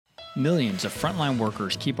Millions of frontline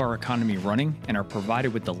workers keep our economy running and are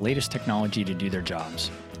provided with the latest technology to do their jobs.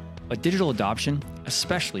 But digital adoption,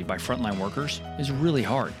 especially by frontline workers, is really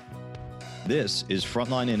hard. This is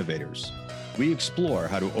Frontline Innovators. We explore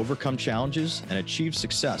how to overcome challenges and achieve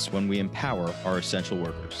success when we empower our essential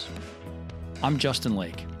workers. I'm Justin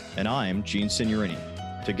Lake. And I'm Gene Signorini.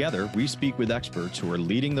 Together, we speak with experts who are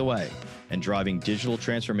leading the way and driving digital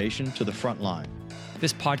transformation to the front line.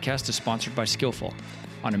 This podcast is sponsored by Skillful,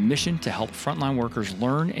 on a mission to help frontline workers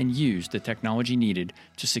learn and use the technology needed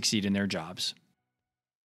to succeed in their jobs.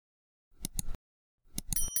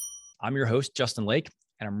 I'm your host, Justin Lake,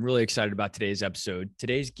 and I'm really excited about today's episode.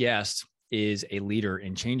 Today's guest is a leader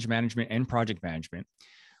in change management and project management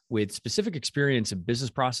with specific experience in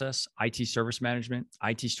business process, IT service management,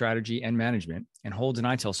 IT strategy, and management, and holds an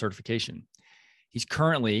ITIL certification. He's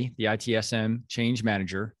currently the ITSM change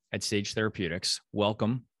manager at Sage Therapeutics.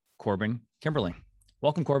 Welcome, Corbin Kimberly.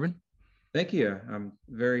 Welcome, Corbin. Thank you. I'm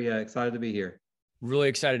very excited to be here. Really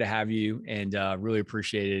excited to have you, and really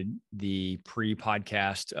appreciated the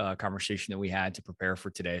pre-podcast conversation that we had to prepare for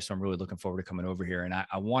today. So I'm really looking forward to coming over here. And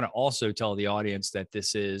I want to also tell the audience that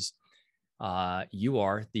this is, you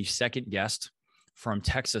are the second guest from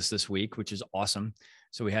Texas this week, which is awesome.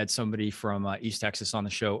 So we had somebody from East Texas on the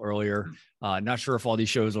show earlier. Not sure if all these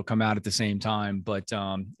shows will come out at the same time, but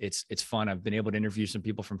it's fun. I've been able to interview some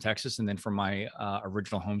people from Texas and then from my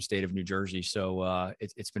original home state of New Jersey. So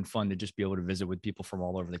it's been fun to just be able to visit with people from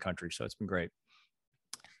all over the country. So it's been great.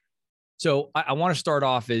 So I want to start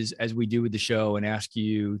off as we do with the show and ask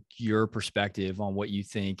you your perspective on what you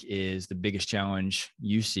think is the biggest challenge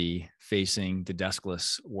you see facing the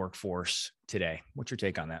deskless workforce today. What's your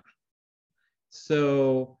take on that?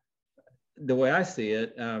 So the way I see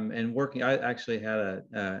it, and working, I actually had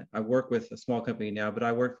I work with a small company now, but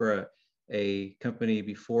I worked for a company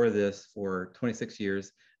before this for 26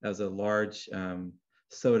 years as a large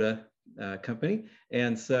soda company.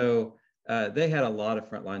 And so they had a lot of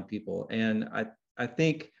frontline people. And I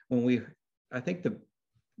think the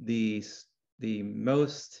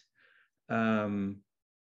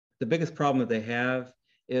biggest problem that they have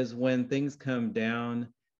is when things come down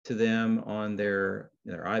to them on their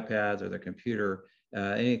iPads or their computer,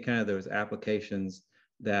 any kind of those applications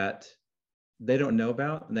that they don't know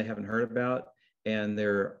about and they haven't heard about, and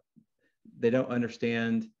they don't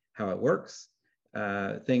understand how it works.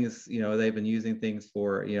 Things, they've been using things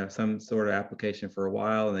for, some sort of application for a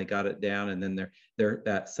while, and they got it down, and then they're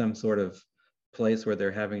at some sort of place where they're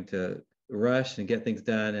having to rush and get things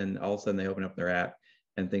done, and all of a sudden they open up their app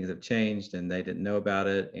and things have changed and they didn't know about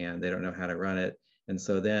it and they don't know how to run it. And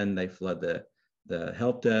so then they flood the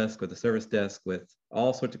help desk or the service desk with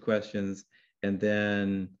all sorts of questions. And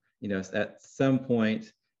then, at some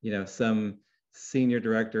point, some senior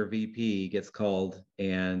director VP gets called,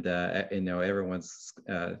 and everyone's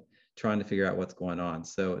trying to figure out what's going on.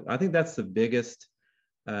 So I think that's the biggest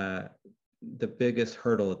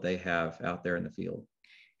hurdle that they have out there in the field.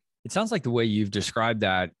 It sounds like the way you've described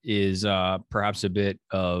that is perhaps a bit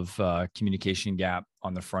of communication gap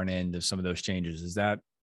on the front end of some of those changes. Is that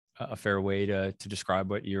a fair way to describe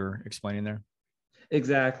what you're explaining there?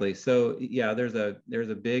 Exactly. So yeah, there's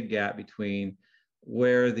a big gap between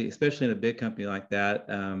where especially in a big company like that,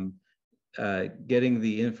 getting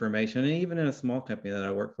the information, and even in a small company that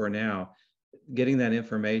I work for now, getting that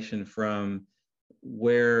information from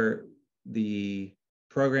where the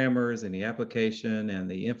programmers and the application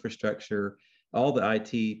and the infrastructure, all the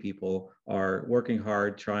IT people are working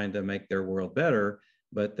hard trying to make their world better,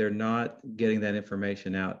 but they're not getting that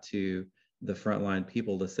information out to the frontline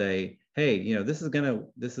people to say, hey, this is better,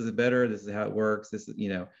 this is how it works, this is,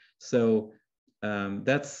 so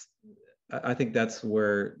I think that's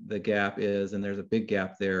where the gap is, and there's a big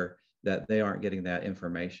gap there that they aren't getting that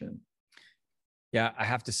information. Yeah, I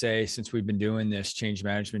have to say, since we've been doing this change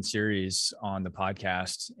management series on the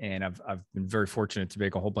podcast, and I've been very fortunate to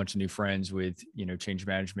make a whole bunch of new friends with, change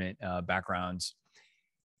management backgrounds,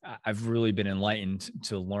 I've really been enlightened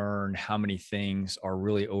to learn how many things are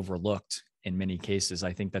really overlooked in many cases.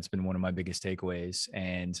 I think that's been one of my biggest takeaways.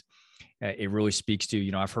 And it really speaks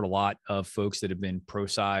to, I've heard a lot of folks that have been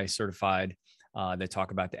ProSci certified that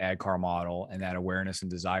talk about the ADKAR model and that awareness and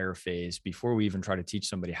desire phase. Before we even try to teach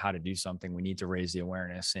somebody how to do something, we need to raise the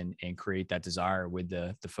awareness and create that desire with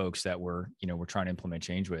the folks that we're trying to implement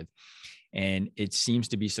change with. And it seems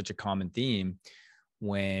to be such a common theme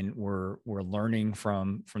when we're learning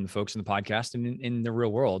from the folks in the podcast and in the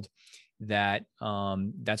real world, that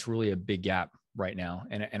that's really a big gap right now.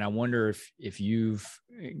 And I wonder if you've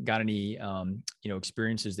got any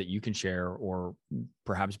experiences that you can share, or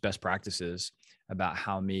perhaps best practices about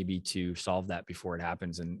how maybe to solve that before it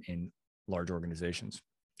happens in large organizations.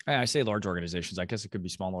 I say large organizations, I guess it could be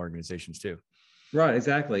small organizations too. Right,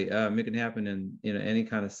 exactly. It can happen in any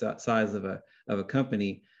kind of size of a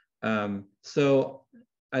company. So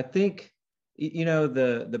I think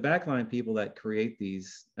the backline people that create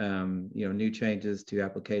these new changes to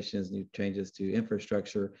applications, new changes to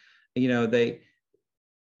infrastructure, they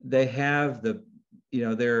have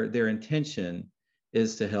their intention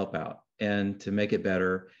is to help out and to make it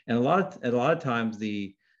better. And a lot of times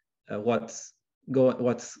what's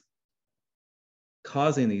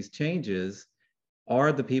causing these changes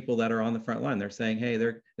are the people that are on the front line. They're saying, hey,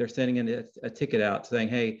 they're sending in a ticket out saying,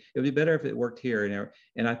 hey, it would be better if it worked here.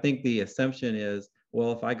 And I think the assumption is,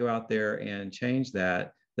 well, if I go out there and change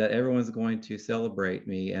that everyone's going to celebrate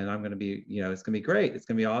me and I'm going to be, it's going to be great. It's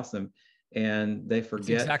going to be awesome. And they forget.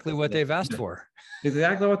 It's exactly what they've asked for.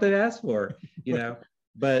 Exactly what they've asked for,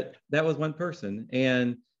 but that was one person.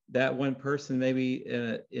 And that one person maybe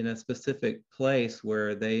in a specific place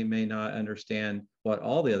where they may not understand what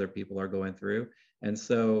all the other people are going through. And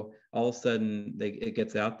so all of a sudden it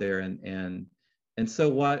gets out there and so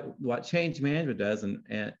what change management does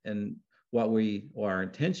and what our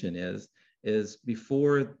intention is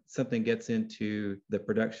before something gets into the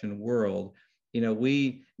production world,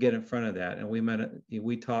 we get in front of that and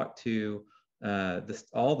we talk to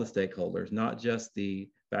all the stakeholders, not just the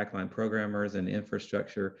backline programmers and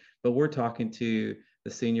infrastructure, but we're talking to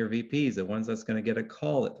the senior VPs, the ones that's going to get a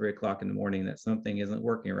call at 3:00 in the morning that something isn't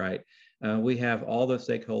working right. We have all the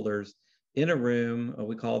stakeholders in a room.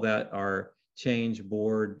 We call that our change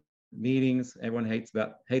board meetings. Everyone hates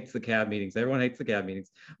the CAB meetings. Everyone hates the CAB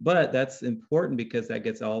meetings, but that's important because that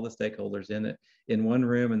gets all the stakeholders in one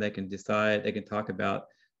room, and they can decide. They can talk about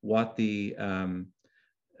what the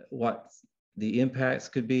impacts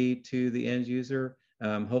could be to the end user.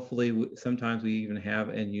 Hopefully, sometimes we even have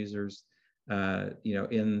end users,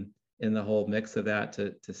 in the whole mix of that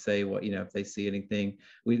to say what, if they see anything.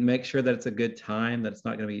 We make sure that it's a good time, that it's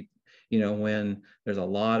not going to be, when there's a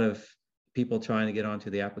lot of people trying to get onto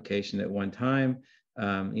the application at one time,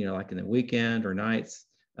 like in the weekend or nights.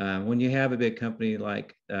 When you have a big company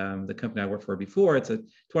like the company I worked for before, it's a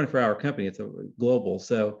 24-hour company, it's a global,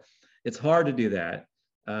 so it's hard to do that.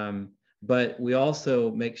 But we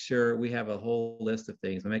also make sure we have a whole list of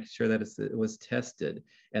things. We make sure that it was tested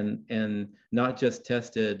and not just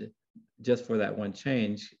tested just for that one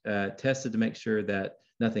change, tested to make sure that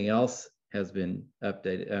nothing else has been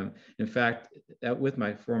updated. In fact, with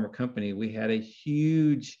my former company, we had a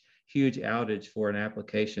huge outage for an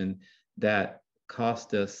application that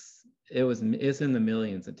cost us, it's in the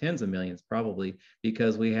millions and tens of millions probably,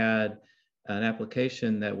 because we had an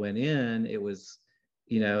application that went in, it was,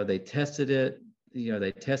 they tested it,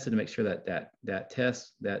 they tested to make sure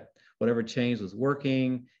that whatever change was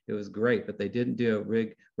working, it was great, but they didn't do a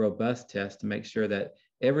robust test to make sure that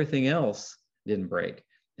everything else didn't break.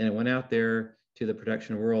 And it went out there to the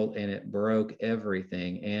production world and it broke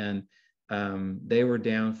everything. And they were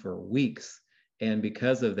down for weeks. And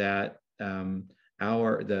because of that, the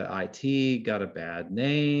IT got a bad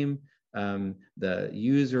name. The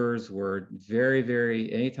users were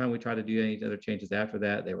very, anytime we tried to do any other changes after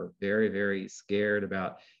that, they were very scared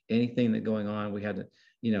about anything that going on. We had to,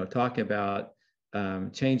 talk about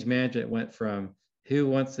change management. Went from who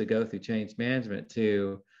wants to go through change management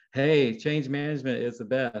to, hey, change management is the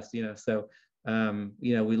best, so,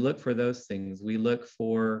 we look for those things. We look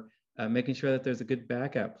for making sure that there's a good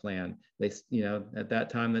backup plan. They, at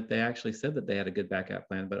that time that they actually said that they had a good backup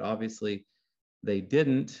plan, but obviously they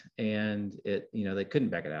didn't, and they couldn't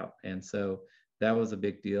back it out. And so that was a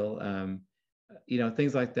big deal.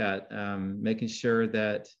 Things like that, making sure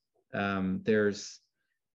that there's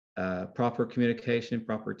proper communication,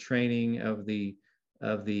 proper training of the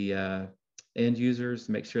end users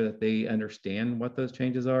to make sure that they understand what those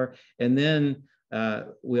changes are. And then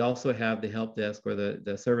we also have the help desk or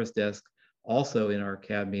the service desk also in our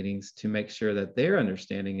CAB meetings to make sure that they're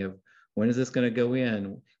understanding of when is this going to go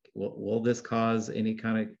in. Will this cause any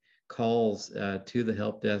kind of calls to the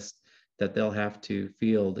help desk that they'll have to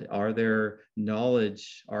field? Are there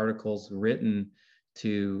knowledge articles written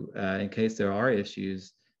to, in case there are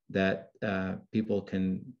issues that people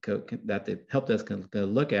that the help desk can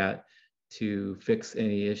look at to fix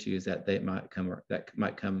any issues that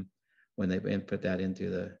might come when they input that into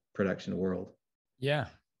the production world? Yeah.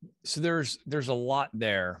 So there's a lot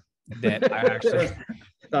there that I actually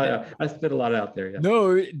I spit a lot out there. Yeah.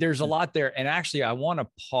 No, there's a lot there. And actually, I want to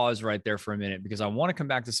pause right there for a minute because I want to come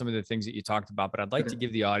back to some of the things that you talked about, but I'd like to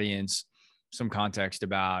give the audience some context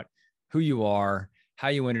about who you are, how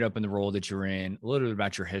you ended up in the role that you're in, a little bit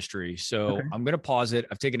about your history. So Okay. I'm going to pause it.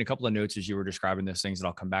 I've taken a couple of notes as you were describing those things that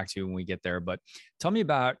I'll come back to when we get there. But tell me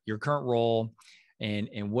about your current role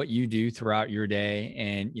and what you do throughout your day,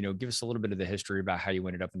 and give us a little bit of the history about how you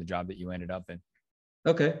ended up in the job that you ended up in.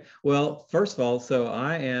 Okay. Well, first of all, so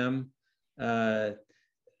uh,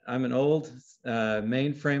 I'm an old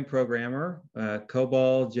mainframe programmer,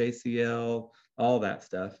 COBOL, JCL, all that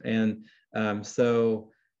stuff. And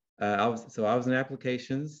I was in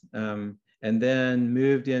applications, and then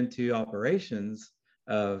moved into operations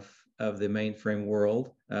of the mainframe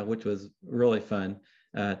world, which was really fun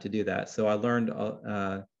to do that. So I learned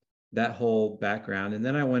that whole background, and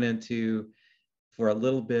then I went into for a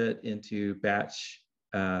little bit into batch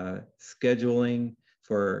scheduling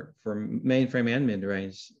for mainframe and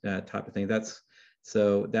mid-range type of thing. I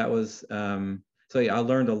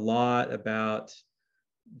learned a lot about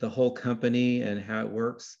the whole company and how it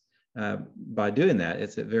works by doing that.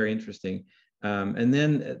 It's very interesting. And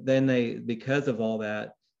then they, because of all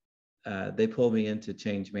that, they pulled me into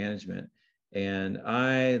change management, and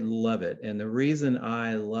I love it. And the reason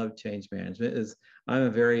I love change management is I'm a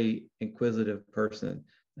very inquisitive person.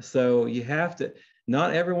 So you have to,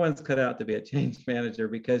 not everyone's cut out to be a change manager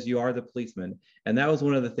because you are the policeman. And that was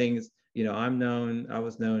one of the things, I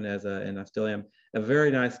was known as and I still am, a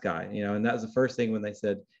very nice guy, and that was the first thing when they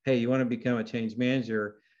said, hey, you want to become a change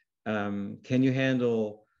manager? Can you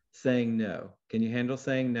handle saying no? Can you handle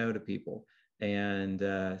saying no to people? And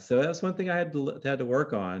so that's one thing I had to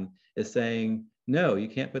work on, is saying, no, you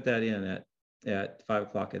can't put that in at 5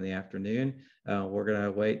 o'clock in the afternoon. We're going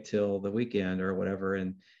to wait till the weekend or whatever.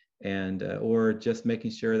 And or just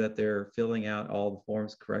making sure that they're filling out all the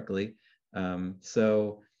forms correctly.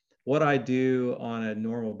 So what I do on a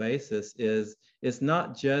normal basis is it's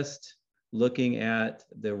not just looking at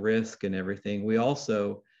the risk and everything. We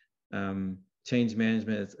also change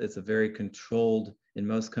management. It's a very controlled, in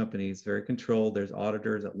most companies, very controlled. There's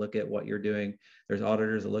auditors that look at what you're doing. There's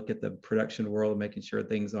auditors that look at the production world, making sure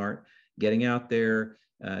things aren't getting out there,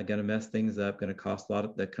 going to mess things up, going to cost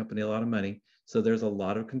the company a lot of money. So there's a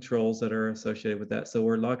lot of controls that are associated with that. So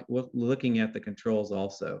we're looking at the controls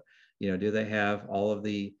also. Do they have all of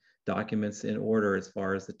the documents in order as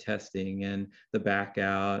far as the testing and the back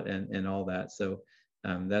out and all that? So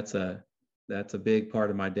that's a big part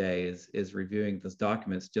of my day is reviewing those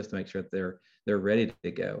documents just to make sure that they're ready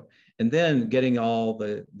to go, and then getting all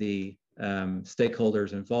the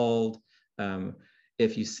stakeholders involved.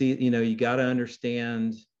 If you see, you got to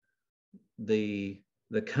understand the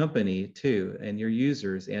company too, and your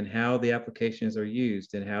users, and how the applications are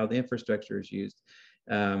used, and how the infrastructure is used,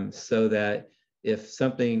 so that if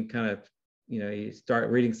something kind of, you start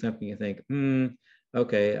reading something, you think,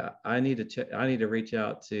 okay, I need to reach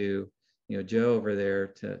out to Joe over there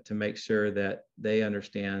to make sure that they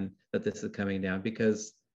understand that this is coming down,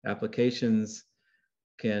 because applications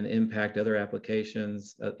can impact other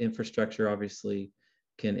applications. Infrastructure obviously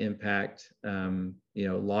can impact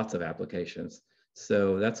lots of applications.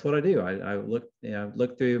 So that's what I do. I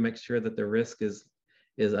look through, make sure that the risk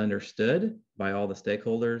is understood by all the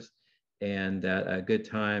stakeholders, and that a good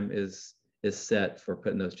time is set for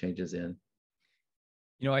putting those changes in.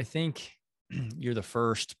 I think you're the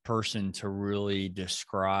first person to really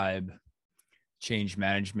describe change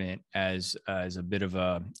management as a bit of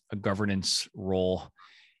a governance role,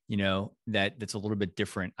 that's a little bit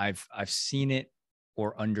different. I've seen it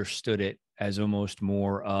or understood it as almost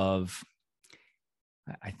more of,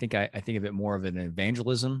 I think of it more of an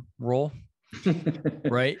evangelism role,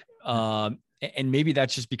 right? And maybe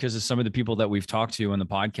that's just because of some of the people that we've talked to on the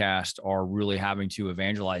podcast are really having to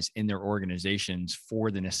evangelize in their organizations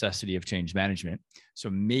for the necessity of change management. So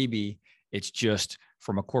maybe it's just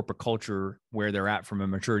from a corporate culture where they're at from a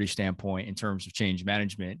maturity standpoint in terms of change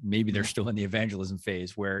management. Maybe they're still in the evangelism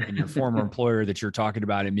phase, where in your former employer that you're talking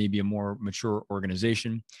about, it may be a more mature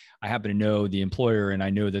organization. I happen to know the employer, and I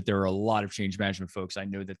know that there are a lot of change management folks. I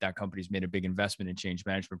know that company's made a big investment in change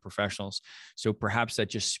management professionals. So perhaps that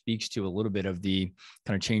just speaks to a little bit of the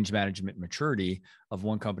kind of change management maturity of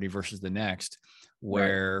one company versus the next,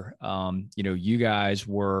 where, right. You guys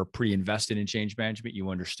were pretty invested in change management. You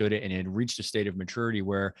understood it, and it had reached a state of maturity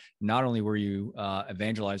where not only were you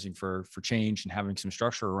evangelizing for change and having some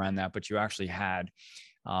structure around that, but you actually had,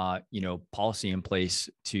 policy in place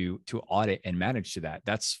to audit and manage to that.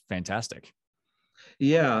 That's fantastic.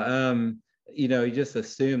 Yeah. You just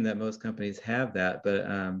assume that most companies have that, but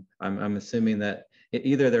I'm assuming that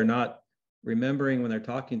either they're not remembering when they're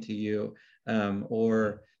talking to you,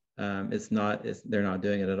 or they're not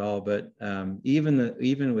doing it at all. But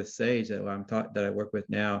even with Sage that I work with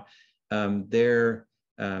now, they're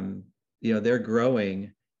they're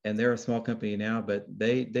growing, and they're a small company now, but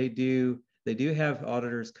they do have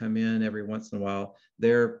auditors come in every once in a while.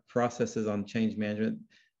 Their processes on change management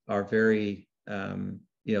are very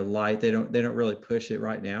light. They don't really push it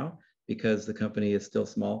right now because the company is still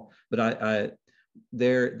small. But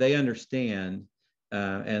they understand,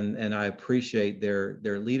 and I appreciate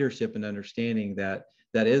their leadership and understanding that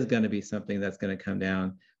is going to be something that's going to come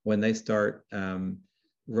down when they start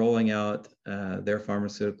rolling out their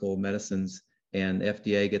pharmaceutical medicines and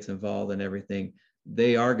FDA gets involved and everything.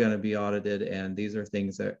 They are going to be audited, and these are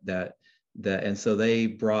things that and so they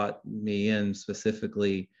brought me in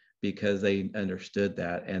specifically because they understood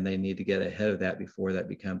that, and they need to get ahead of that before that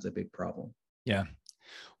becomes a big problem. Yeah.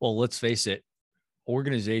 Well, let's face it,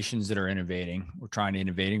 organizations that are innovating or trying to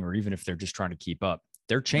innovating, or even if they're just trying to keep up,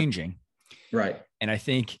 they're changing. Right. And I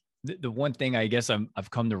think the one thing I guess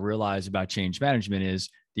I've come to realize about change management is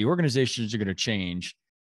the organizations are going to change.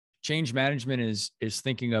 Change management is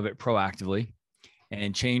thinking of it proactively,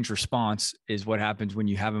 and change response is what happens when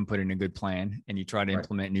you haven't put in a good plan and you try to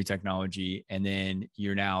implement new technology, and then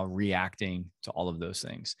you're now reacting to all of those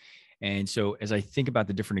things. And so as I think about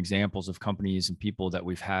the different examples of companies and people that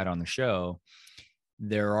we've had on the show,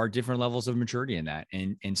 there are different levels of maturity in that.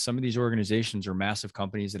 And some of these organizations are massive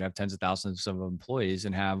companies that have tens of thousands of employees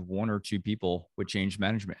and have one or two people with change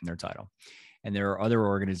management in their title. And there are other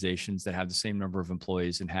organizations that have the same number of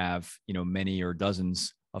employees and have, many or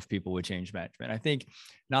dozens of people with change management. I think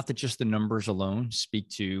not that just the numbers alone speak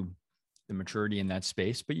to the maturity in that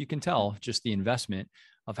space, but you can tell just the investment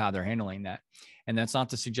of how they're handling that. And that's not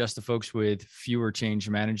to suggest the folks with fewer change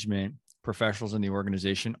management professionals in the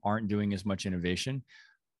organization aren't doing as much innovation.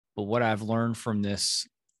 But what I've learned from this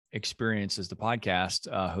experience as the podcast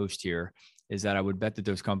host here is that I would bet that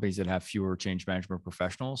those companies that have fewer change management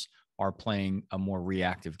professionals are playing a more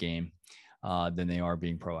reactive game than they are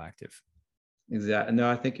being proactive. Exactly. No,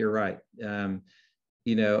 I think you're right.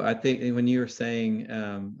 I think when you were saying,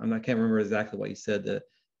 I can't remember exactly what you said, that,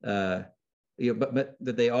 but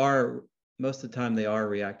that they are, most of the time they are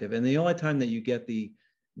reactive. And the only time that you get the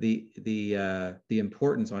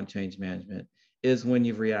importance on change management is when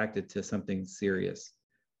you've reacted to something serious.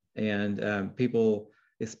 And people,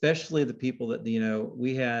 especially the people that,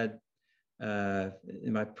 we had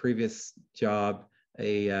in my previous job,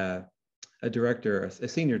 a director, a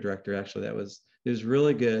senior director, actually, it was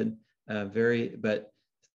really good, but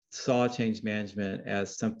saw change management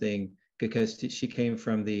as something, because she came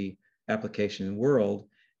from the application world,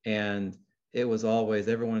 and it was always,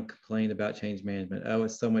 everyone complained about change management. Oh,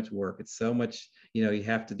 it's so much work. It's so much, you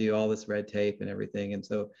have to do all this red tape and everything. And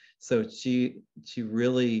so she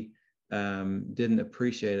really didn't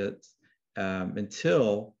appreciate it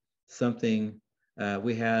until something,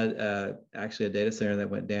 we had actually a data center that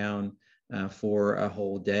went down for a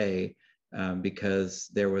whole day because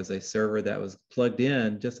there was a server that was plugged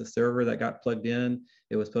in, just a server that got plugged in.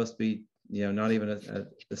 It was supposed to be, not even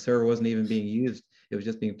the server wasn't even being used. It was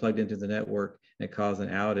just being plugged into the network, and it caused an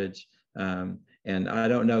outage. And I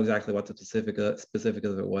don't know exactly what the specific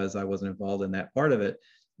of it was. I wasn't involved in that part of it,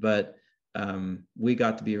 but we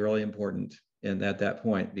got to be really important at that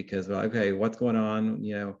point, because, okay, what's going on,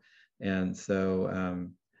 and so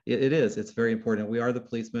it's very important. We are the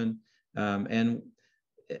policemen, and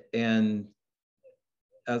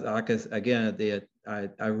as again,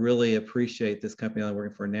 I really appreciate this company I'm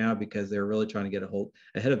working for now, because they're really trying to get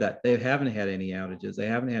ahead of that. They haven't had any outages. They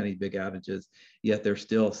haven't had any big outages, yet they're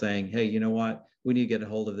still saying, hey, you know what? We need to get a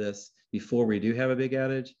hold of this before we do have a big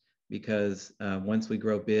outage, because once we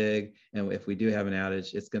grow big, and if we do have an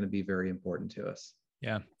outage, it's going to be very important to us.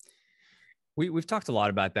 Yeah. We've talked a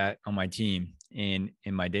lot about that on my team in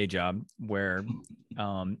my day job, where,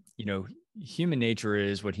 human nature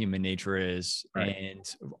is what human nature is. Right.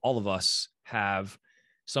 And all of us have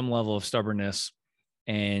some level of stubbornness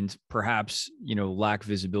and perhaps, lack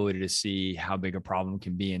visibility to see how big a problem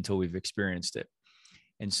can be until we've experienced it.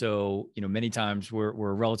 And so, many times we're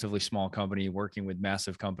a relatively small company working with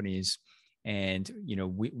massive companies. And,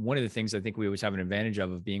 one of the things I think we always have an advantage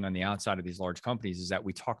of being on the outside of these large companies is that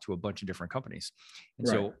we talk to a bunch of different companies. And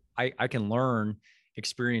right. So I can learn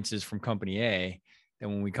experiences from company A. And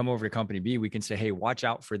when we come over to company B, we can say, hey, watch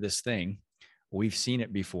out for this thing. We've seen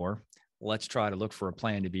it before. Let's try to look for a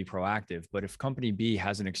plan to be proactive. But if company B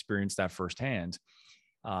hasn't experienced that firsthand,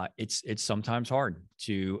 it's sometimes hard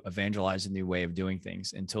to evangelize a new way of doing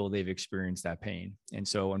things until they've experienced that pain. And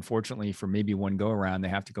so unfortunately, for maybe one go around, they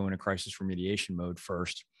have to go into crisis remediation mode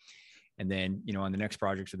first. And then, on the next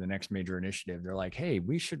project or the next major initiative, they're like, hey,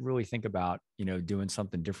 we should really think about, doing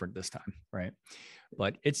something different this time. Right.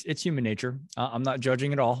 But it's human nature. I'm not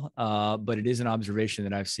judging at all. But it is an observation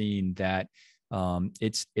that I've seen that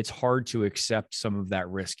it's hard to accept some of that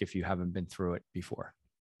risk if you haven't been through it before.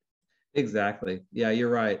 Exactly. Yeah, you're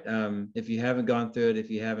right. If you haven't gone through it,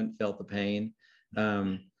 if you haven't felt the pain,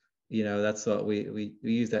 that's what we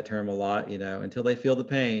use that term a lot, until they feel the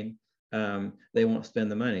pain, they won't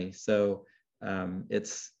spend the money. So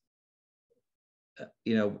it's,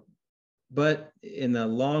 but in the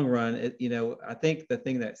long run, I think the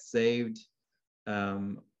thing that saved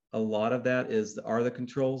a lot of that are the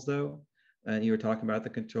controls though. And you were talking about the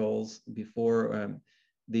controls before.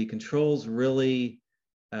 The controls really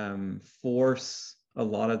force a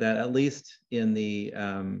lot of that, at least in the,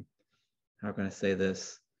 how can I say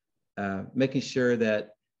this? Making sure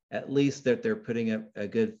that at least that they're putting a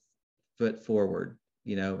good foot forward,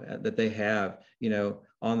 that they have,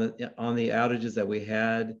 on the outages that we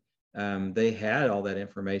had, they had all that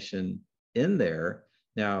information in there.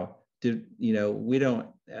 Now, we don't,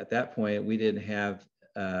 at that point, we didn't have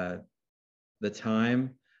the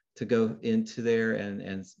time to go into there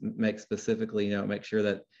and make specifically, make sure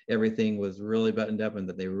that everything was really buttoned up and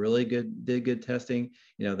that they really did good testing.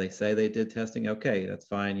 They say they did testing. Okay, that's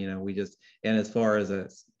fine. And as far as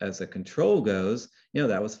a control goes,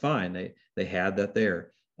 that was fine. They had that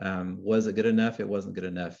there. Was it good enough? It wasn't good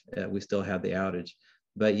enough. We still had the outage,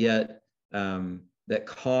 but yet that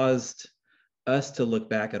caused us to look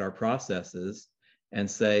back at our processes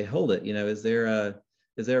and say, hold it,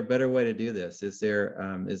 is there a better way to do this? Is there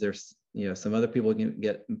some other people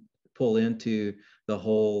can pull into the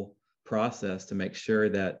whole process to make sure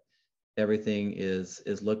that everything is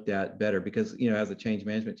looked at better? Because as a change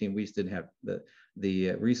management team, we just didn't have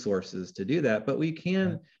the resources to do that, but you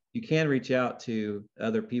can reach out to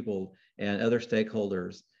other people and other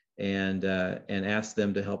stakeholders and ask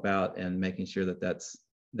them to help out and making sure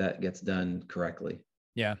that gets done correctly.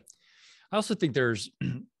 Yeah. I also think there's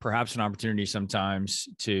perhaps an opportunity sometimes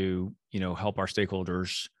to, help our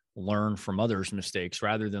stakeholders learn from others' mistakes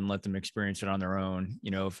rather than let them experience it on their own.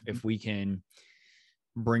 If we can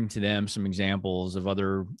bring to them some examples of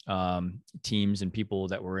other teams and people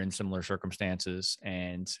that were in similar circumstances,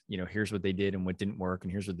 and here's what they did and what didn't work,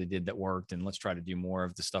 and here's what they did that worked, and let's try to do more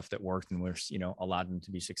of the stuff that worked and which allowed them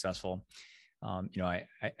to be successful. I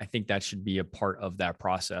think that should be a part of that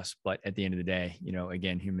process. But at the end of the day,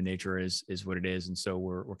 again, human nature is what it is. And so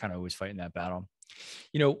we're kind of always fighting that battle.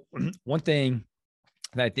 One thing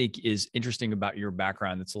that I think is interesting about your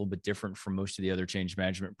background that's a little bit different from most of the other change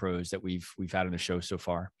management pros that we've had on the show so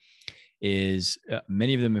far is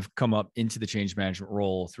many of them have come up into the change management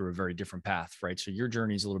role through a very different path, right? So your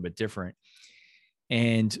journey is a little bit different.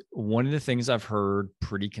 And one of the things I've heard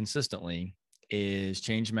pretty consistently is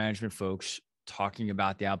change management folks talking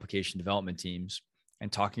about the application development teams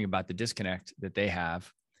and talking about the disconnect that they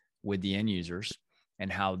have with the end users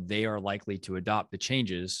and how they are likely to adopt the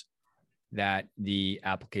changes that the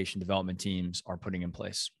application development teams are putting in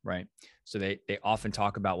place, right? So they often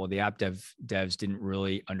talk about, well, the app devs didn't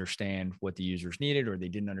really understand what the users needed, or they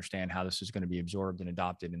didn't understand how this was going to be absorbed and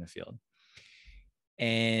adopted in the field.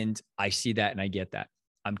 And I see that and I get that.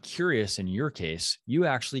 I'm curious, in your case, you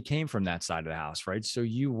actually came from that side of the house, right? So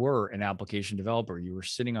you were an application developer, you were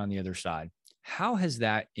sitting on the other side. How has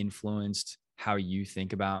that influenced how you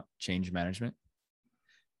think about change management?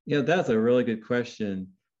 That's a really good question.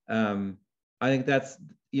 I think that's,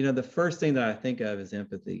 the first thing that I think of is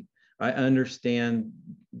empathy. I understand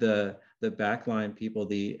the backline people,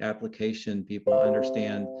 the application people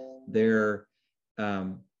understand their,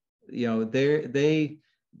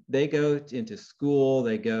 they go into school,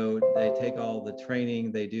 they take all the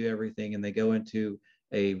training, they do everything, and they go into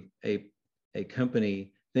a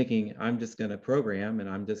company thinking, I'm just going to program and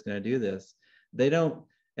I'm just going to do this. They don't,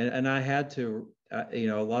 and I had to,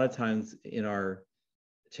 a lot of times in our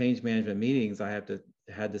change management meetings, I had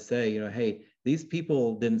to say, hey, these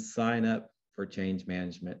people didn't sign up for change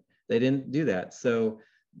management. They didn't do that. So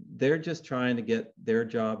they're just trying to get their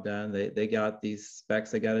job done. They got these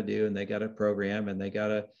specs they got to do, and they got to program, and they got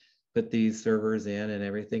to put these servers in and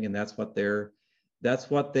everything. And that's what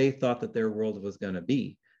they thought that their world was going to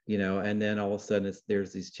be, and then all of a sudden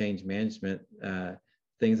there's these change management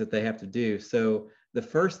things that they have to do. So the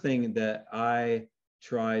first thing that I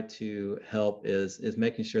try to help is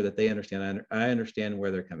making sure that they understand. I understand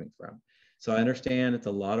where they're coming from. So I understand it's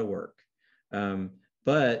a lot of work,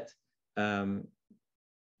 but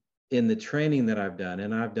in the training that I've done,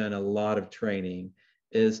 and I've done a lot of training,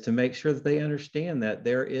 is to make sure that they understand that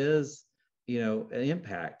there is, an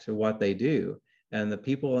impact to what they do. And the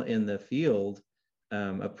people in the field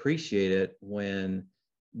appreciate it when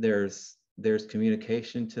there's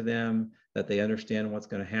communication to them, that they understand what's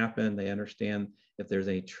going to happen. They understand if there's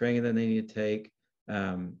any training that they need to take,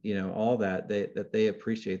 all that they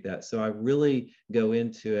appreciate that. So I really go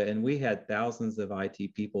into it, and we had thousands of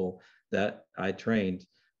IT people that I trained,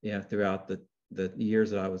 throughout the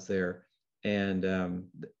years that I was there. And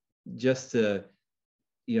just to,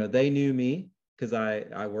 they knew me because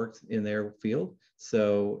I worked in their field.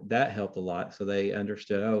 So that helped a lot. So they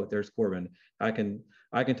understood, oh, there's Corbin. I can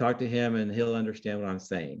talk to him and he'll understand what I'm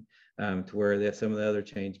saying. To where some of the other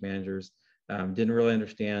change managers didn't really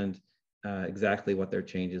understand exactly what their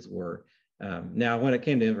changes were. Now, when it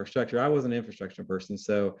came to infrastructure, I was an infrastructure person,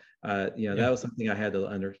 so that was something I had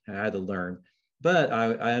to learn. But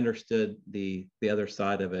I understood the other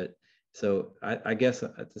side of it. So I guess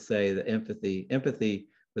to say that empathy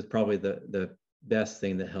was probably the best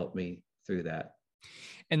thing that helped me through that.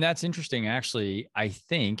 And that's interesting, actually. I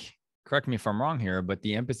think, correct me if I'm wrong here, but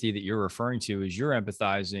the empathy that you're referring to is you're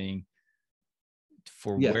empathizing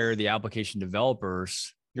for where the application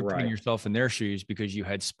developers, you're putting yourself in their shoes because you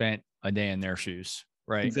had spent a day in their shoes,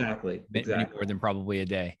 right? Exactly. Many more than probably a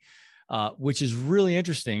day, which is really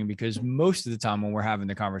interesting because most of the time when we're having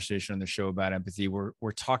the conversation on the show about empathy, we're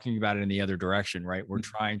talking about it in the other direction, right? We're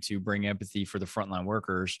trying to bring empathy for the frontline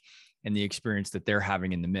workers and the experience that they're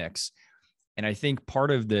having in the mix. And I think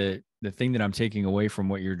part of the thing that I'm taking away from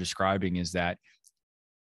what you're describing is that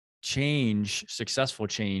successful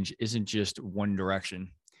change isn't just one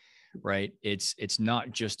direction, right? It's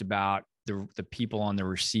not just about the people on the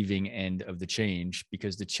receiving end of the change,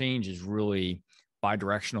 because the change is really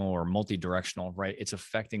bidirectional or multi-directional, right? It's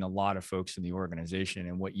affecting a lot of folks in the organization.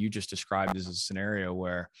 And what you just described is a scenario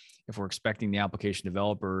where if we're expecting the application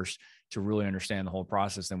developers to really understand the whole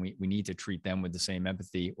process, then we need to treat them with the same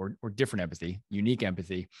empathy or different empathy, unique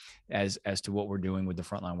empathy as to what we're doing with the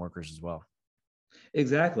frontline workers as well.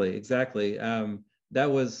 Exactly.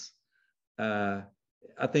 That was, I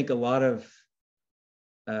think a lot of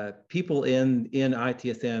people in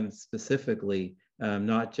ITSM specifically,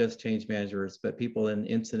 not just change managers, but people in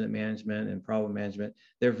incident management and problem management,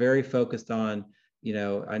 they're very focused on,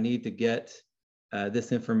 I need to get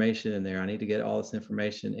this information in there. I need to get all this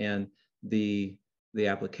information. And the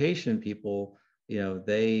application people,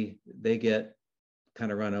 they get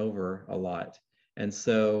kind of run over a lot. And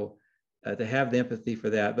so to have the empathy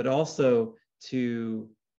for that, but also to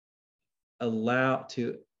allow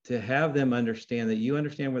to have them understand that you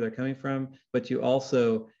understand where they're coming from, but you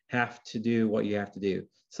also have to do what you have to do.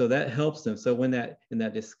 So that helps them. So when in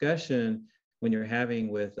that discussion, when you're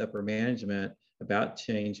having with upper management about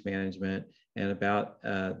change management and about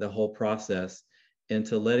the whole process, and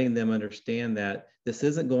to letting them understand that this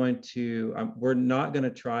isn't going to, we're not going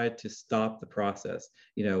to try to stop the process.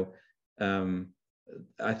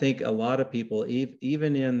 I think a lot of people,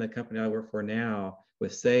 even in the company I work for now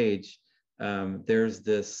with Sage, there's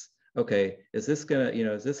this, okay, is this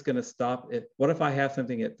gonna stop it? What if I have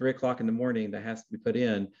something at 3 o'clock in the morning that has to be put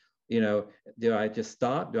in? Do I just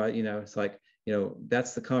stop? It's like,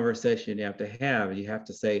 that's the conversation you have to have. You have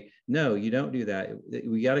to say, no, you don't do that.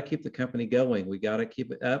 We got to keep the company going. We got to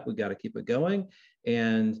keep it up. We got to keep it going.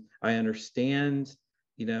 And I understand,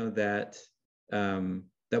 that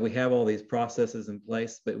that we have all these processes in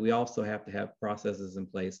place, but we also have to have processes in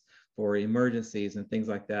place for emergencies and things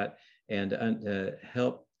like that, and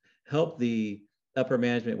help the upper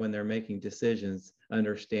management when they're making decisions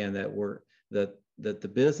understand that that the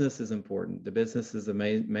business is important. The business is the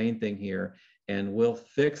main thing here, and we'll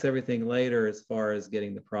fix everything later as far as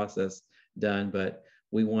getting the process done. But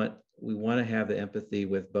we want to have the empathy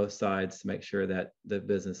with both sides to make sure that the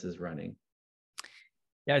business is running.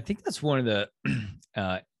 Yeah, I think that's one of the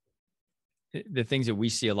things that we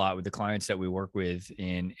see a lot with the clients that we work with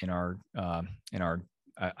in our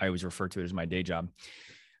I always refer to it as my day job,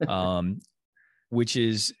 which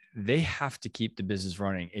is they have to keep the business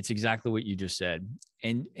running. It's exactly what you just said.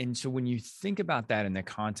 And so when you think about that in the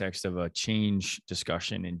context of a change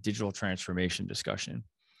discussion and digital transformation discussion,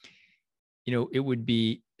 it would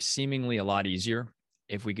be seemingly a lot easier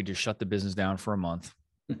if we could just shut the business down for a month.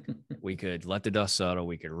 We could let the dust settle.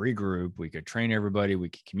 We could regroup. We could train everybody. We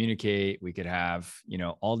could communicate. We could have,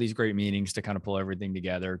 all these great meetings to kind of pull everything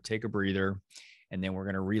together, take a breather, and then we're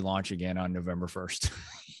going to relaunch again on November 1st.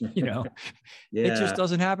 Yeah. It just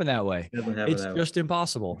doesn't happen that way. It's just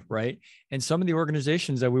impossible, right? And some of the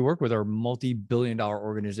organizations that we work with are multi-billion-dollar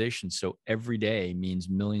organizations. So every day means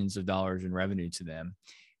millions of dollars in revenue to them.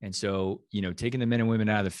 And so, taking the men and women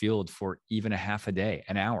out of the field for even a half a day,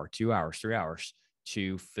 an hour, 2 hours, 3 hours,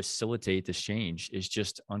 to facilitate this change is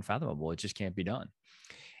just unfathomable. It just can't be done.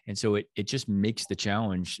 And so it just makes the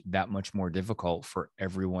challenge that much more difficult for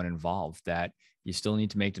everyone involved, that you still need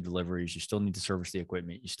to make the deliveries, you still need to service the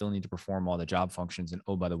equipment, you still need to perform all the job functions. And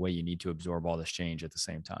oh, by the way, you need to absorb all this change at the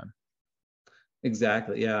same time.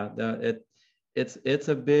 Exactly. Yeah. It's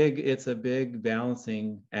a big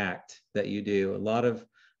balancing act that you do. A lot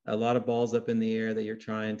of balls up in the air that you're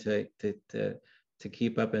trying to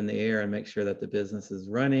keep up in the air and make sure that the business is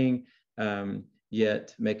running,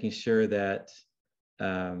 yet making sure that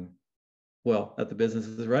that the business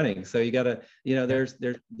is running. So you got to, there's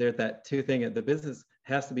that two thing. The business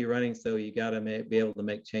has to be running, so you got to be able to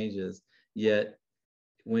make changes. Yet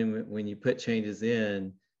when you put changes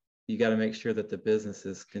in, you got to make sure that the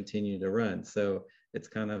businesses continue to run. So it's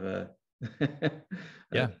kind of a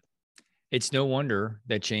yeah. It's no wonder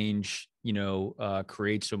that change,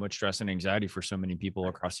 creates so much stress and anxiety for so many people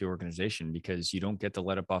across the organization, because you don't get to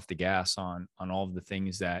let up off the gas on all of the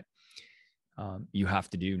things that you have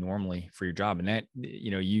to do normally for your job. And that,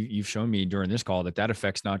 you've shown me during this call that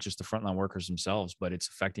affects not just the frontline workers themselves, but it's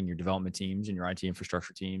affecting your development teams and your IT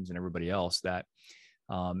infrastructure teams and everybody else, that,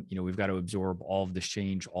 we've got to absorb all of this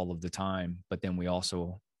change all of the time. But then we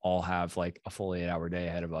also all have like a full 8-hour day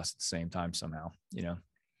ahead of us at the same time somehow,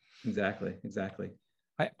 Exactly.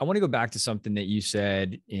 I want to go back to something that you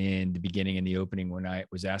said in the beginning, in the opening, when I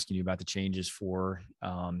was asking you about the changes for,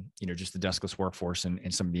 just the deskless workforce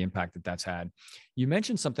and some of the impact that that's had. You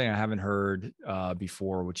mentioned something I haven't heard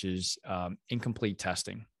before, which is incomplete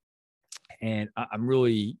testing. And I'm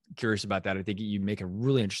really curious about that. I think you make a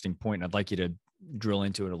really interesting point, and I'd like you to drill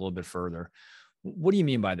into it a little bit further. What do you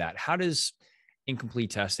mean by that? How does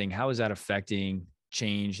incomplete testing, how is that affecting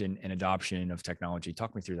change and adoption of technology?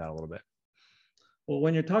 Talk me through that a little bit. Well,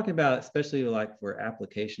 when you're talking about, especially like for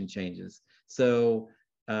application changes, so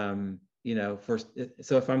if I'm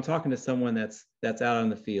talking to someone that's out on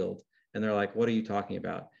the field and they're like, "What are you talking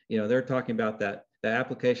about?" They're talking about the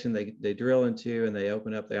application they drill into, and they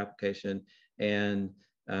open up the application, and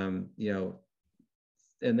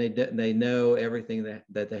and they know everything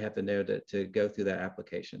that they have to know to go through that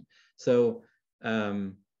application. So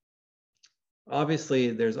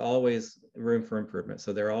obviously, there's always room for improvement.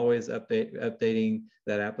 So they're always updating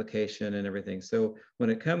that application and everything. So when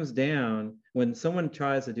it comes down, when someone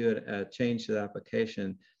tries to do a change to the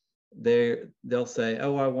application, they'll say,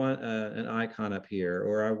 "Oh, I want an icon up here,"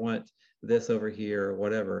 or "I want this over here," or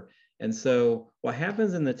whatever. And so what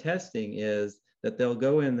happens in the testing is that they'll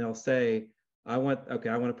go in, they'll say, I want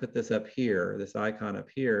to put this up here, this icon up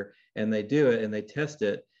here, and they do it and they test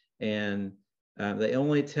it, and they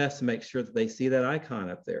only test to make sure that they see that icon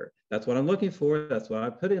up there. That's what I'm looking for. That's what I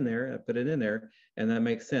put in there. I put it in there, and that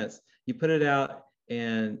makes sense. You put it out,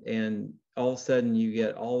 and all of a sudden you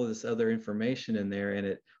get all of this other information in there,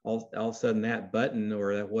 and all of a sudden that button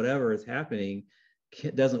or that whatever is happening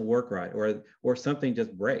doesn't work right, or something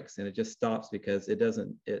just breaks and it just stops because it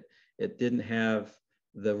didn't have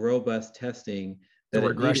the robust testing, the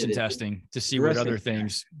regression testing to see what other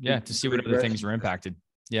things, to see what other things are impacted.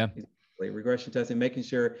 Yeah. Regression testing, making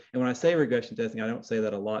sure. And when I say regression testing, I don't say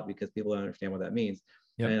that a lot because people don't understand what that means.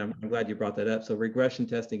 Yep. And I'm glad you brought that up. So regression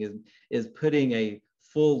testing is putting a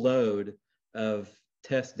full load of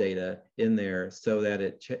test data in there so that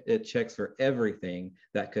it checks for everything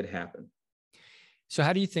that could happen. So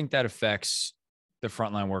how do you think that affects the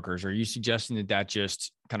frontline workers? Are you suggesting that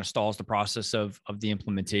just kind of stalls the process of the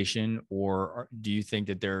implementation, or do you think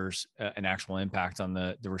that there's an actual impact on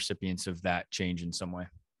the recipients of that change in some way?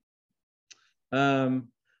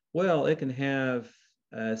 Well, it can have,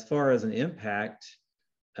 as far as an impact,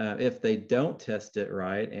 if they don't test it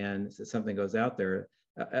right and something goes out there.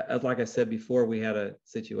 Like I said before, we had a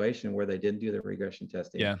situation where they didn't do the regression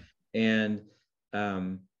testing. Yeah. And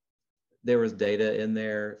there was data in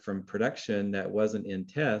there from production that wasn't in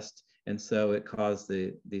test. And so it caused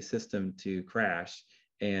the system to crash.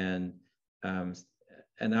 And I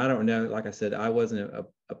don't know, like I said, I wasn't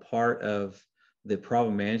a part of the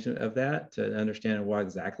problem management of that to understand what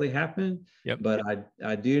exactly happened. Yep. But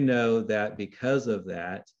I do know that because of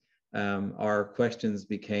that, our questions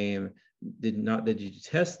became, did you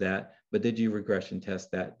test that, but did you regression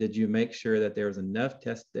test that? Did you make sure that there was enough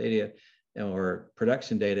test data or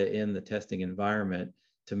production data in the testing environment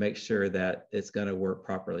to make sure that it's going to work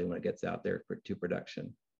properly when it gets out there to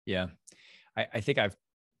production? Yeah. I think I've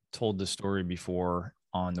told this story before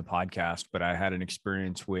on the podcast, but I had an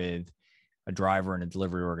experience with a driver in a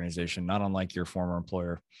delivery organization, not unlike your former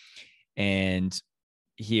employer. And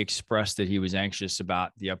he expressed that he was anxious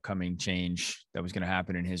about the upcoming change that was going to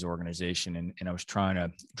happen in his organization. And I was trying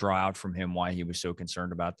to draw out from him why he was so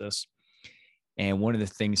concerned about this. And one of the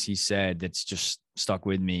things he said that's just stuck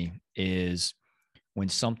with me is when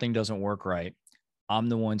something doesn't work right, I'm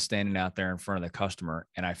the one standing out there in front of the customer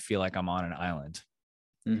and I feel like I'm on an island.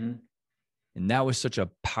 Mm-hmm. And that was such a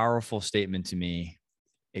powerful statement to me.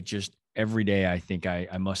 It just every day I think I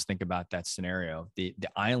must think about that scenario. The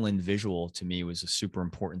island visual to me was a super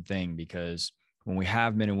important thing, because when we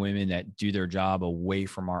have men and women that do their job away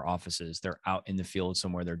from our offices, they're out in the field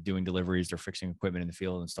somewhere, they're doing deliveries, they're fixing equipment in the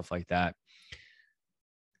field and stuff like that.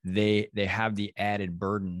 They have the added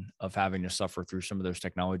burden of having to suffer through some of those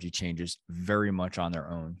technology changes very much on their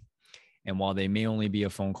own. And while they may only be a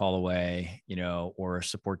phone call away, or a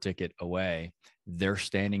support ticket away, they're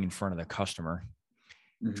standing in front of the customer,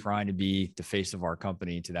 trying to be the face of our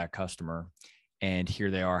company to that customer. And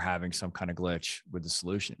here they are having some kind of glitch with the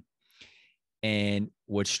solution. And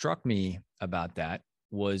what struck me about that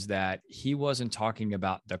was that he wasn't talking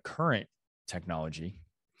about the current technology.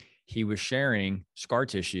 He was sharing scar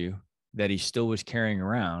tissue that he still was carrying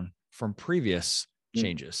around from previous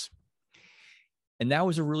changes. And that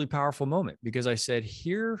was a really powerful moment, because I said,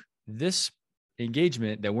 here, this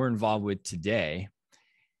engagement that we're involved with today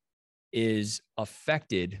is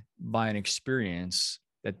affected by an experience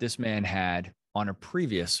that this man had on a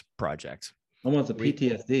previous project. Almost a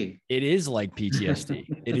PTSD. It is like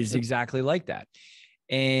PTSD. It is exactly like that.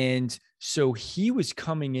 And so he was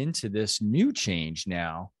coming into this new change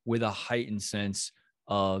now with a heightened sense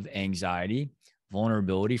of anxiety,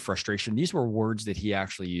 vulnerability, frustration. These were words that he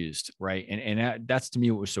actually used, right? And that's, to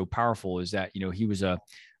me, what was so powerful is that, he was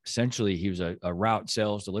essentially a route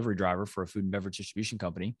sales delivery driver for a food and beverage distribution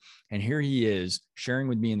company. And here he is sharing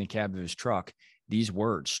with me in the cab of his truck these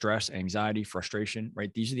words: stress, anxiety, frustration,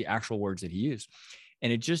 right? These are the actual words that he used.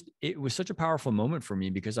 And it was such a powerful moment for me,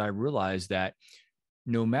 because I realized that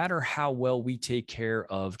no matter how well we take care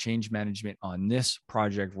of change management on this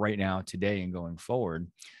project right now, today, and going forward,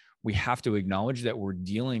 we have to acknowledge that we're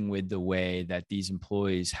dealing with the way that these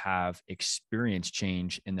employees have experienced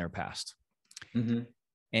change in their past. Mm-hmm.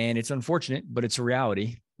 And it's unfortunate, but it's a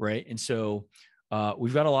reality, right? And so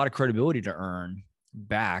we've got a lot of credibility to earn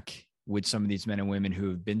back with some of these men and women who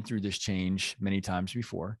have been through this change many times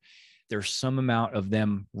before. There's some amount of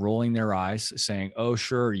them rolling their eyes saying, oh,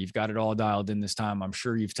 sure, you've got it all dialed in this time. I'm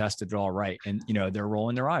sure you've tested it all right. And, they're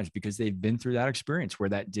rolling their eyes because they've been through that experience where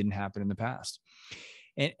that didn't happen in the past.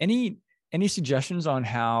 And any suggestions on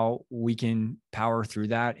how we can power through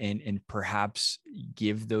that and perhaps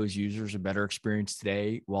give those users a better experience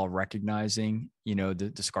today while recognizing,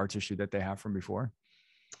 the scar tissue that they have from before?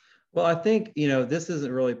 Well, I think, this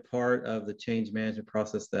isn't really part of the change management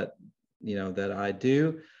process that I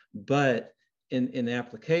do, but in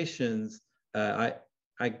applications, I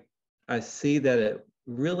see that it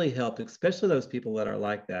really helped, especially those people that are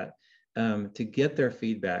like that, to get their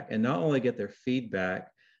feedback, and not only get their feedback,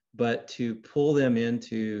 but to pull them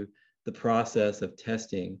into the process of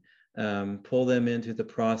testing, pull them into the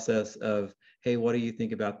process of, hey, what do you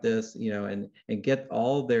think about this? And get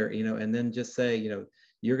all their, and then just say,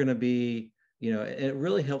 you're going to be, it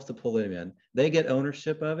really helps to pull them in. They get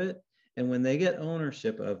ownership of it. And when they get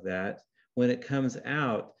ownership of that, when it comes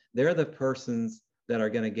out, they're the persons that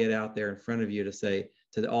are going to get out there in front of you to say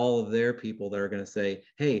to all of their people that are going to say,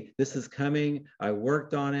 hey, this is coming. I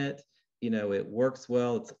worked on it. It works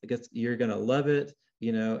well. You're going to love it,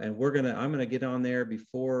 and I'm going to get on there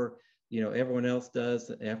before, everyone else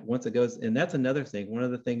does. Once it goes, and that's another thing. One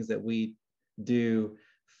of the things that we do,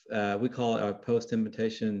 we call it a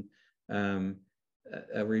post-implementation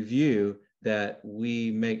a review, that we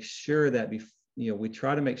make sure that we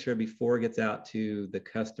try to make sure before it gets out to the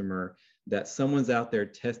customer that someone's out there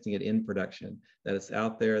testing it in production, that it's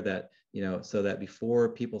out there, that so that before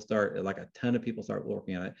people start, like a ton of people start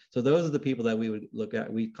working on it. So those are the people that we would look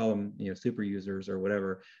at. We call them super users or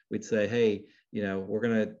whatever. We'd say, hey, we're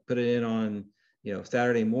going to put it in on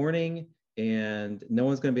Saturday morning, and no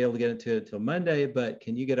one's going to be able to get into it until Monday, but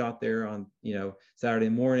can you get out there on Saturday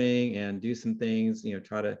morning and do some things,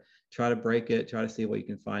 try to break it, try to see what you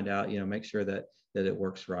can find out, make sure that it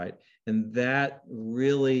works right. And that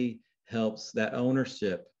really helps, that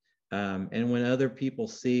ownership. And when other people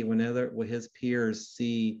see, when his peers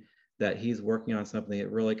see that he's working on something, it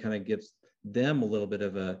really kind of gives them a little bit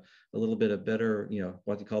of better,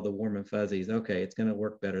 what you call the warm and fuzzies. Okay, it's going to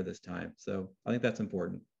work better this time. So I think that's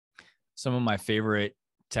important. Some of my favorite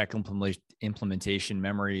tech implementation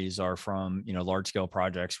memories are from, large scale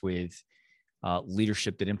projects with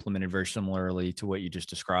leadership that implemented very similarly to what you just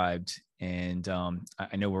described. And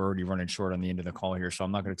I know we're already running short on the end of the call here, so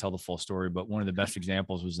I'm not going to tell the full story, but one of the best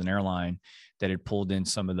examples was an airline that had pulled in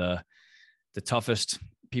some of the toughest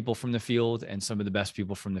people from the field and some of the best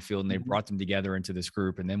people from the field, and they brought them together into this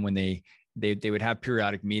group. And then when they would have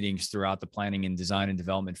periodic meetings throughout the planning and design and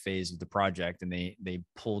development phase of the project, and they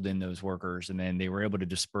pulled in those workers, and then they were able to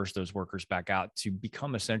disperse those workers back out to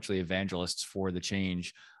become essentially evangelists for the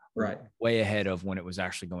change, right, way ahead of when it was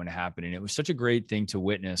actually going to happen. And it was such a great thing to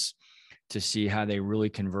witness, to see how they really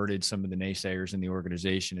converted some of the naysayers in the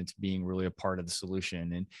organization into being really a part of the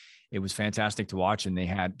solution. And it was fantastic to watch. And they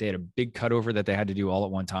had a big cutover that they had to do all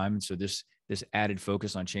at one time. And so this added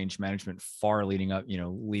focus on change management far leading up,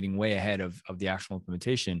 leading way ahead of the actual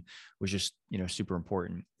implementation was just, super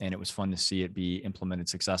important. And it was fun to see it be implemented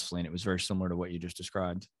successfully. And it was very similar to what you just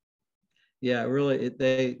described. Yeah, really,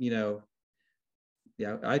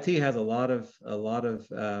 IT has a lot of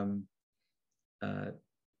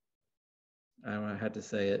I don't know how to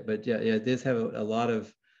say it, but it does have a lot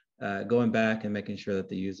of going back and making sure that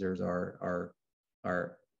the users are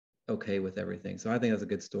okay with everything. So I think that's a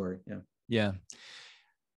good story. Yeah. Yeah.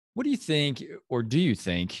 What do you think, or do you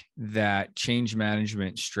think that change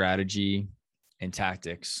management strategy and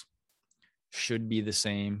tactics should be the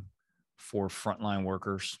same for frontline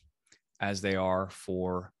workers as they are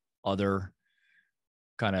for other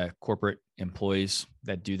kind of corporate employees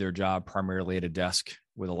that do their job primarily at a desk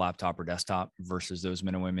with a laptop or desktop, versus those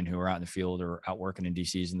men and women who are out in the field or out working in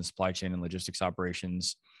DCs in the supply chain and logistics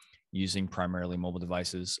operations using primarily mobile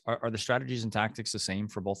devices? Are the strategies and tactics the same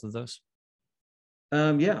for both of those?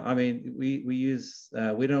 Yeah, I mean, we use,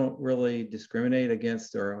 we don't really discriminate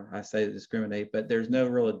against, or I say discriminate, but there's no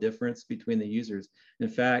real difference between the users. In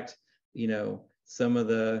fact, some of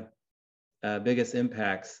the biggest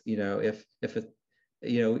impacts, if it,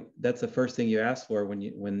 that's the first thing you ask for when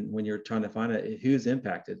you're trying to find out who's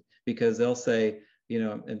impacted, because they'll say,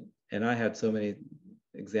 and I had so many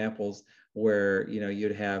examples where,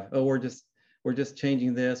 you'd have, oh, we're just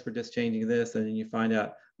changing this, and then you find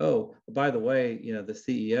out, oh, by the way, the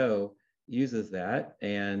CEO uses that,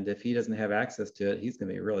 and if he doesn't have access to it, he's going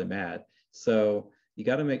to be really mad. So you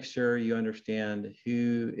got to make sure you understand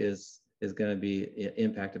who is going to be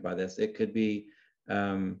impacted by this. It could be,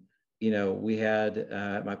 we had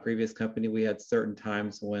at my previous company, we had certain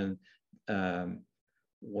times when the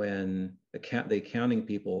accounting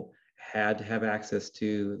people had to have access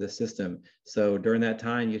to the system. So during that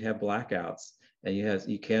time, you'd have blackouts, and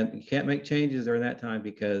you can't make changes during that time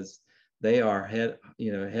because they are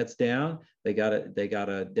heads down. They got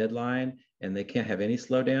a deadline, and they can't have any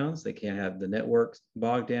slowdowns. They can't have the networks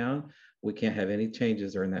bogged down. We can't have any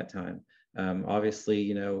changes during that time.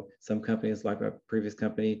 Obviously, some companies like my previous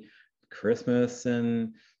company, Christmas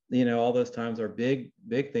and all those times are big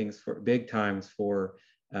times for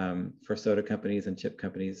soda companies and chip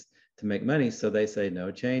companies to make money. So they say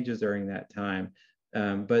no changes during that time.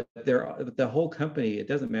 But the whole company, it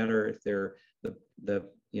doesn't matter if they're the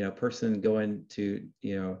person going to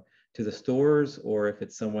the stores, or if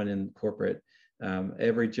it's someone in corporate.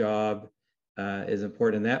 Every job is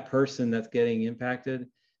important, and that person that's getting impacted,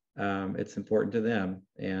 it's important to them,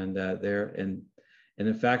 and and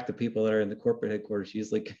in fact, the people that are in the corporate headquarters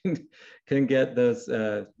usually can get those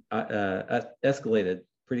escalated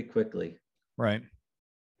pretty quickly. Right.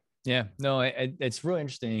 Yeah. No, it's really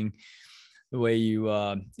interesting the way you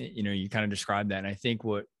kind of described that. And I think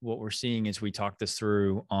what we're seeing as we talk this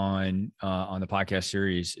through on the podcast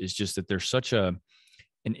series is just that there's such an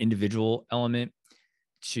individual element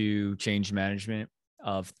to change management,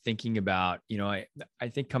 of thinking about, I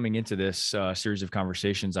think coming into this series of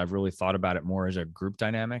conversations, I've really thought about it more as a group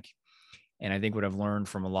dynamic. And I think what I've learned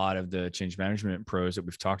from a lot of the change management pros that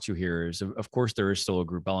we've talked to here is, of course, there is still a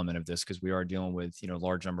group element of this, because we are dealing with, a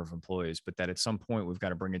large number of employees, but that at some point we've got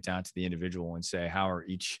to bring it down to the individual and say, how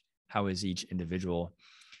is each individual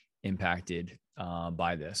impacted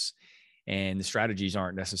by this? And the strategies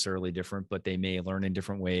aren't necessarily different, but they may learn in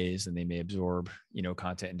different ways, and they may absorb,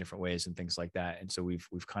 content in different ways and things like that. And so we've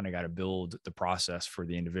kind of got to build the process for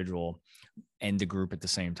the individual and the group at the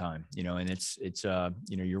same time, and it's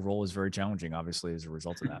your role is very challenging, obviously, as a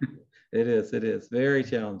result of that. It is very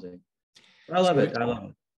challenging. I love it.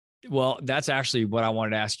 Well, that's actually what I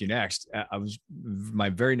wanted to ask you next.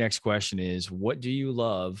 My very next question is, what do you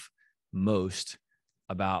love most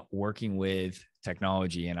about working with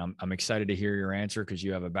technology? And I'm excited to hear your answer, because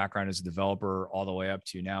you have a background as a developer all the way up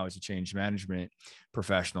to now as a change management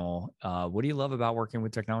professional. What do you love about working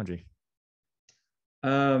with technology?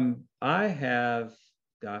 I've been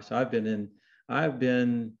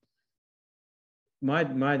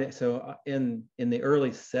so in the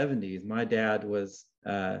early 70s, my dad was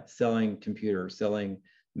selling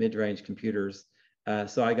mid-range computers.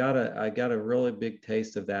 So I got a really big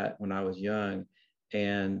taste of that when I was young.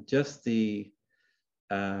 And just the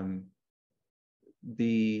um,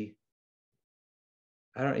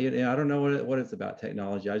 I don't know what it's about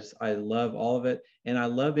technology. I love all of it, and I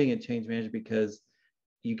love being a change manager because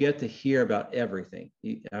you get to hear about everything.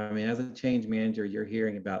 I mean, as a change manager, you're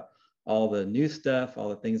hearing about all the new stuff, all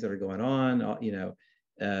the things that are going on.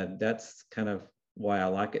 That's kind of why I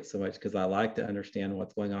like it so much, because I like to understand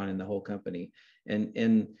what's going on in the whole company,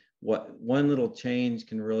 and what one little change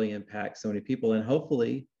can really impact so many people, and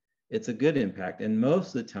hopefully it's a good impact. And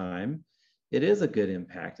most of the time, it is a good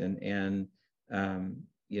impact, and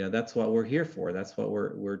that's what we're here for. That's what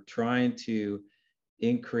we're trying to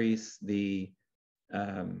increase the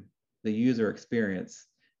user experience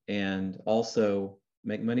and also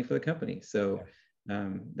make money for the company. So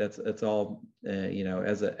that's all.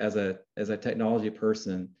 As a technology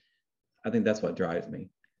person, I think that's what drives me.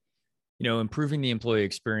 Improving the employee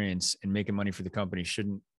experience and making money for the company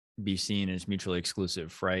shouldn't be seen as mutually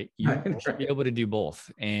exclusive, right? You should be able to do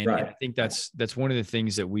both. And I think that's one of the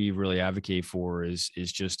things that we really advocate for is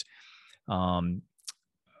just,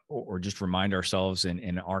 or just remind ourselves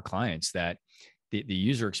and our clients that the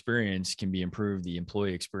user experience can be improved, the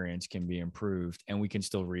employee experience can be improved, and we can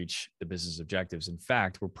still reach the business objectives. In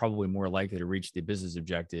fact, we're probably more likely to reach the business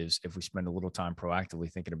objectives if we spend a little time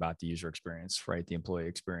proactively thinking about the user experience, right? The employee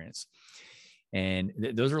experience. And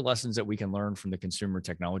those are lessons that we can learn from the consumer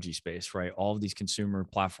technology space, right? All of these consumer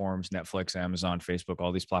platforms, Netflix, Amazon, Facebook,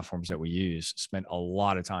 all these platforms that we use spend a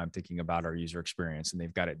lot of time thinking about our user experience, and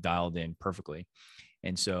they've got it dialed in perfectly.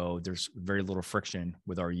 And so there's very little friction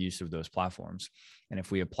with our use of those platforms. And if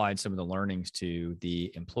we applied some of the learnings to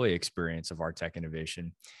the employee experience of our tech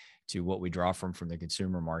innovation to what we draw from the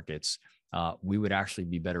consumer markets, we would actually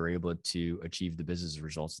be better able to achieve the business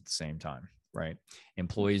results at the same time, right?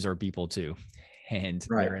 Employees are people too. And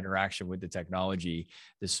their interaction with the technology,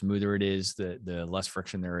 the smoother it is, the less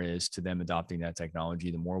friction there is to them adopting that technology,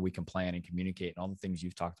 the more we can plan and communicate and all the things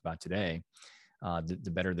you've talked about today, the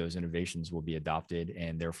better those innovations will be adopted,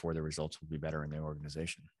 and therefore the results will be better in the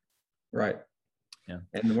organization. Right. Yeah.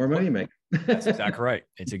 And the more money you make. That's exactly right.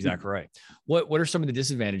 It's exactly right. What are some of the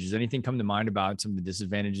disadvantages? Anything come to mind about some of the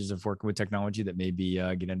disadvantages of working with technology that maybe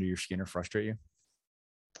get under your skin or frustrate you?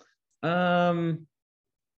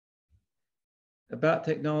 About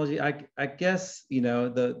technology, I guess,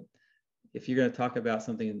 if you're going to talk about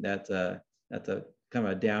something that's a kind of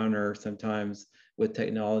a downer sometimes with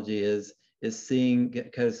technology is seeing,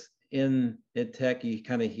 because in tech, you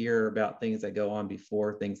kind of hear about things that go on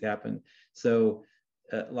before things happen. So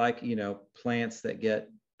plants that get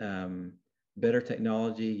better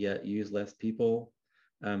technology yet use less people,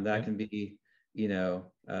 that can be, kind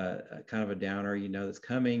of a downer, that's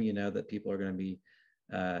coming, that people are going to be,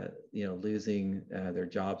 losing their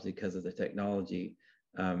jobs because of the technology.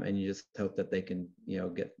 And you just hope that they can,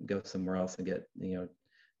 go somewhere else and get,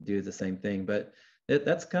 do the same thing. But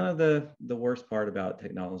that's kind of the worst part about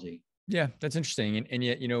technology. Yeah, that's interesting. And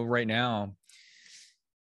yet, right now,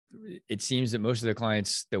 it seems that most of the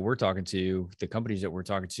clients that we're talking to, the companies that we're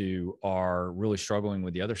talking to, are really struggling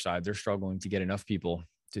with the other side. They're struggling to get enough people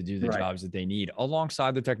to do the jobs that they need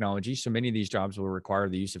alongside the technology. So many of these jobs will require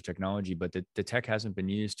the use of technology, but the tech hasn't been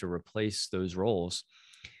used to replace those roles.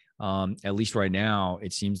 At least right now,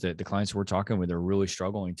 it seems that the clients we're talking with are really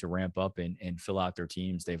struggling to ramp up and fill out their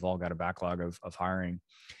teams. They've all got a backlog of hiring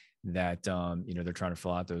that, they're trying to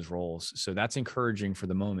fill out those roles. So that's encouraging for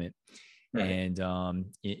the moment. Right. And,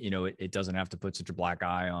 it doesn't have to put such a black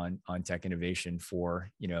eye on tech innovation for,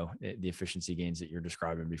 the efficiency gains that you're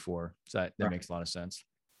describing before. So that makes a lot of sense.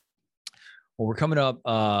 Well, we're coming up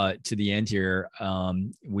to the end here.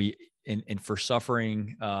 And for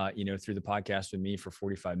suffering, through the podcast with me for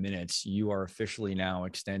 45 minutes, you are officially now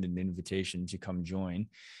extended an invitation to come join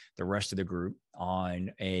the rest of the group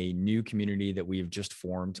on a new community that we have just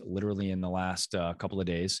formed literally in the last couple of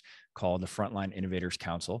days called the Frontline Innovators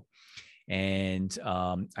Council. And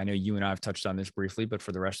I know you and I have touched on this briefly, but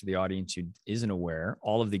for the rest of the audience who isn't aware,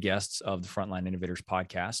 all of the guests of the Frontline Innovators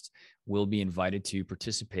podcast will be invited to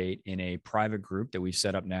participate in a private group that we've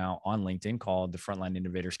set up now on LinkedIn called the Frontline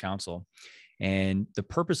Innovators Council. And the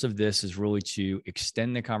purpose of this is really to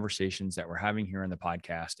extend the conversations that we're having here on the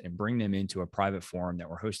podcast and bring them into a private forum that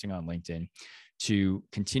we're hosting on LinkedIn to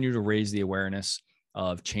continue to raise the awareness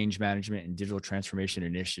of change management and digital transformation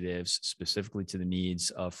initiatives, specifically to the needs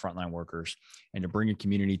of frontline workers, and to bring a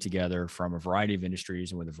community together from a variety of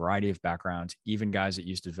industries and with a variety of backgrounds, even guys that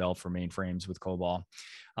used to develop for mainframes with COBOL,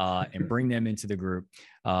 and bring them into the group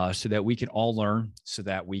so that we can all learn, so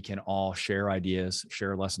that we can all share ideas,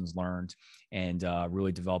 share lessons learned, and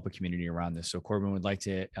really develop a community around this. So Corbin would like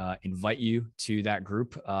to invite you to that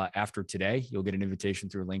group after today. You'll get an invitation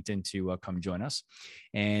through LinkedIn to come join us.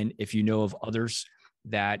 And if you know of others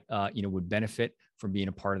that would benefit from being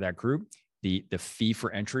a part of that group, the fee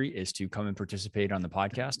for entry is to come and participate on the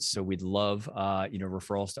podcast. So we'd love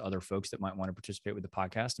referrals to other folks that might want to participate with the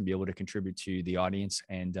podcast and be able to contribute to the audience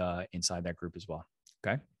and inside that group as well.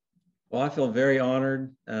 Okay. Well, I feel very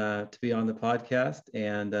honored to be on the podcast,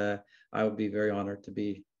 and I would be very honored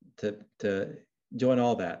to join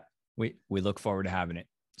all that. We look forward to having it.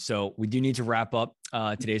 So we do need to wrap up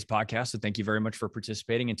today's podcast. So thank you very much for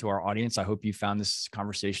participating. And to our audience, I hope you found this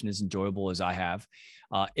conversation as enjoyable as I have.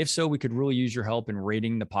 If so, we could really use your help in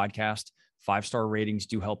rating the podcast. 5-star ratings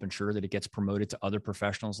do help ensure that it gets promoted to other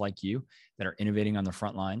professionals like you that are innovating on the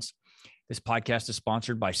front lines. This podcast is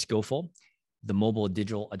sponsored by Skillful, the mobile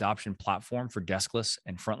digital adoption platform for deskless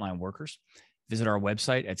and frontline workers. Visit our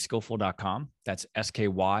website at skillful.com. That's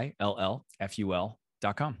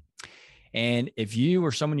SKYLLFUL.com. And if you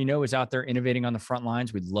or someone you know is out there innovating on the front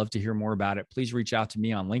lines, we'd love to hear more about it. Please reach out to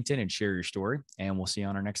me on LinkedIn and share your story. And we'll see you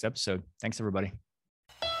on our next episode. Thanks, everybody.